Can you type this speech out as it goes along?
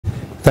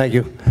Thank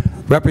you.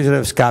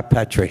 Representative Scott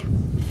Petri.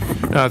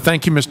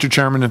 Thank you, Mr.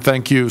 Chairman, and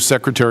thank you,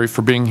 Secretary,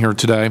 for being here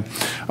today.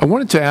 I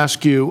wanted to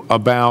ask you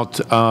about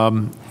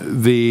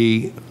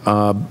the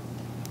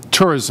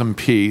tourism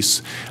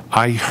piece.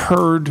 I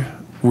heard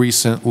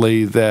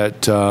recently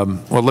that,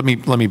 well, let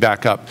me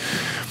back up.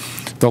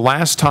 The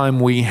last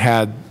time we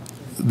had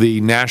the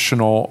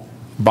National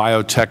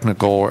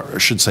Biotechnical, or I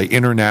should say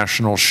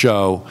international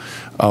show,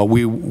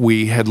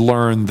 we had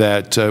learned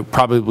that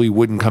probably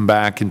wouldn't come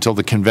back until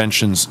the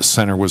conventions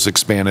center was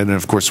expanded, and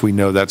of course we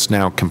know that's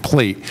now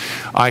complete.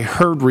 I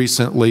heard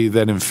recently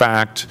that in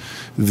fact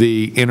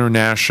the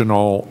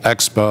International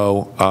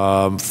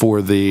Expo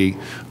for the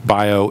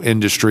bio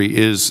industry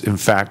is in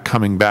fact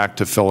coming back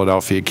to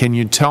Philadelphia. Can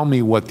you tell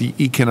me what the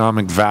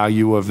economic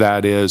value of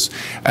that is,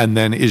 and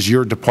then is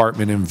your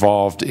department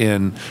involved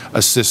in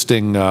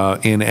assisting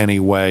in any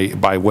way,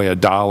 by way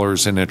of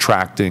dollars, in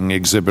attracting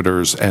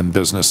exhibitors and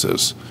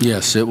businesses?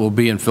 Yes, it will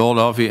be in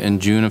Philadelphia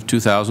in June of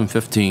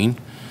 2015.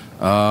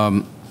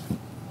 My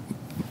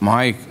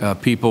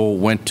people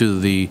went to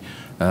the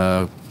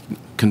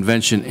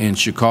convention in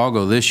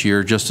Chicago this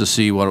year just to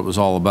see what it was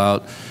all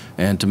about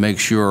and to make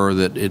sure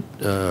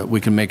that we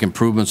can make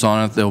improvements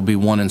on it. There will be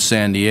one in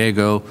San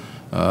Diego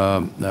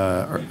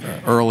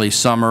early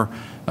summer.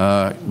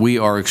 We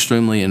are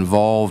extremely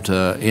involved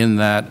in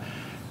that.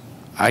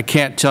 I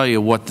can't tell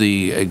you what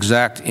the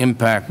exact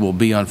impact will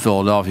be on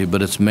Philadelphia,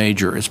 but it's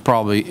major. It'll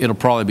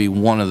probably be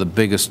one of the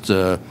biggest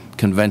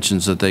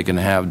conventions that they can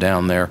have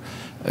down there.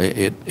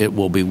 It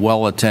will be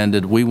well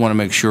attended. We want to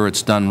make sure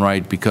it's done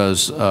right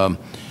because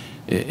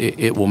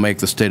it will make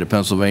the state of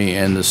Pennsylvania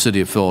and the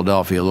city of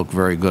Philadelphia look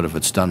very good if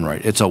it's done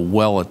right. It's a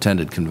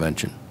well-attended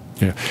convention.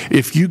 Yeah.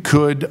 If you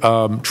could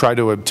try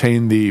to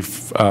obtain the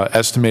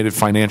estimated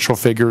financial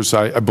figures,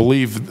 I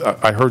believe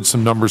I heard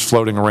some numbers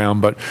floating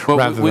around, but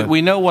well,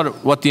 we know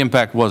what the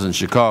impact was in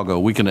Chicago.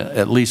 We can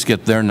at least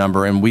get their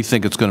number, and we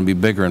think it's going to be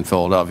bigger in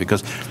Philadelphia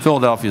because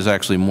Philadelphia is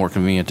actually more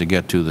convenient to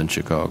get to than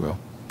Chicago.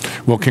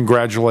 Well,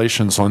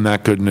 congratulations on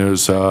that good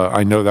news.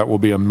 I know that will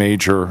be a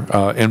major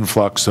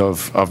influx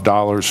of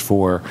dollars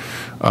for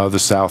the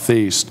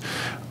Southeast.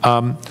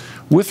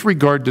 With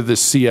regard to the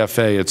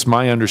CFA, it's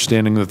my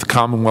understanding that the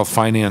Commonwealth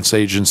Finance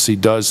Agency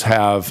does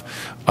have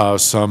a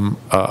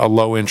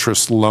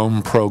low-interest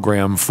loan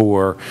program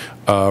for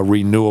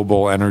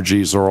renewable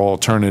energies or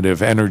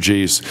alternative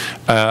energies,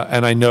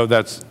 and I know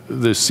that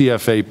the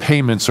CFA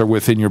payments are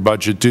within your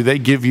budget. Do they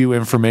give you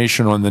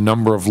information on the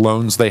number of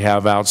loans they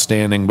have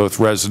outstanding, both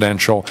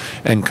residential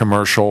and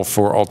commercial,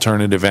 for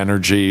alternative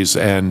energies,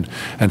 and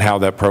how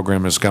that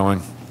program is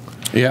going?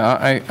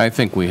 Yeah, I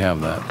think we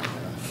have that.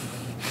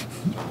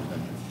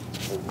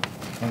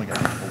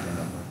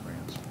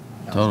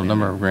 Total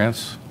number of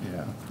grants?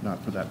 Yeah,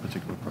 not for that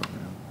particular program.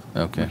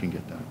 Okay. We can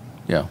get that.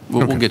 Yeah,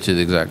 we'll get you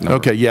the exact number.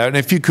 Okay, yeah, and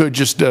if you could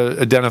just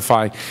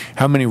identify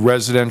how many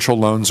residential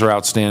loans are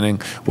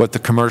outstanding, what the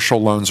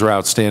commercial loans are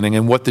outstanding,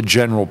 and what the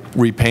general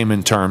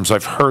repayment terms.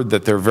 I've heard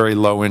that they're very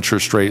low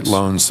interest rate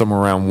loans, somewhere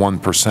around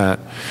 1%.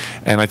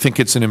 And I think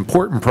it's an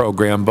important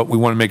program, but we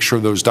want to make sure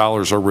those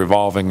dollars are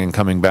revolving and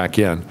coming back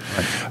in.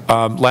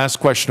 Right. Last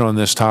question on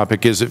this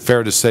topic. Is it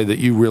fair to say that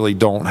you really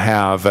don't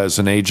have, as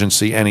an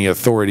agency, any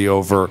authority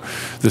over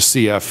the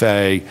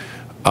CFA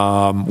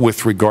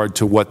with regard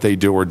to what they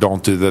do or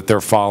don't do, that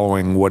they're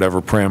following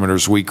whatever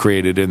parameters we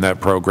created in that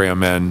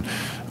program, and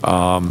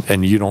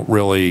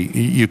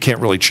you can't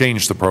really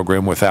change the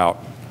program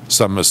without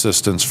some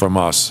assistance from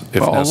us,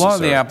 if necessary? A lot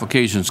of the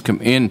applications come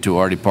into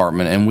our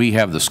department, and we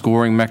have the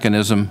scoring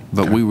mechanism,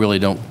 but we really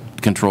don't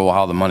control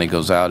how the money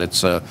goes out.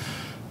 It's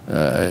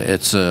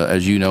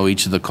as you know,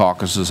 each of the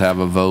caucuses have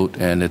a vote,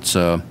 and it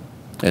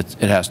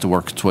has to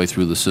work its way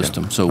through the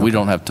system. So we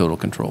don't have total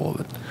control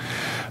of it.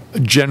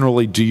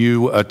 Generally, do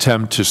you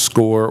attempt to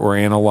score or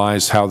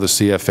analyze how the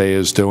CFA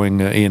is doing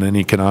in an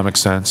economic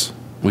sense?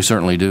 We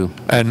certainly do.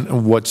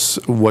 And what's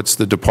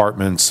the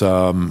department's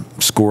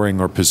scoring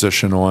or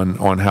position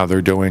on how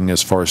they're doing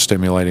as far as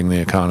stimulating the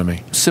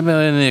economy?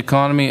 Stimulating the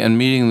economy and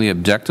meeting the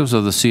objectives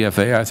of the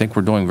CFA, I think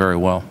we're doing very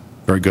well.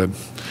 Very good.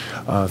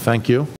 Thank you.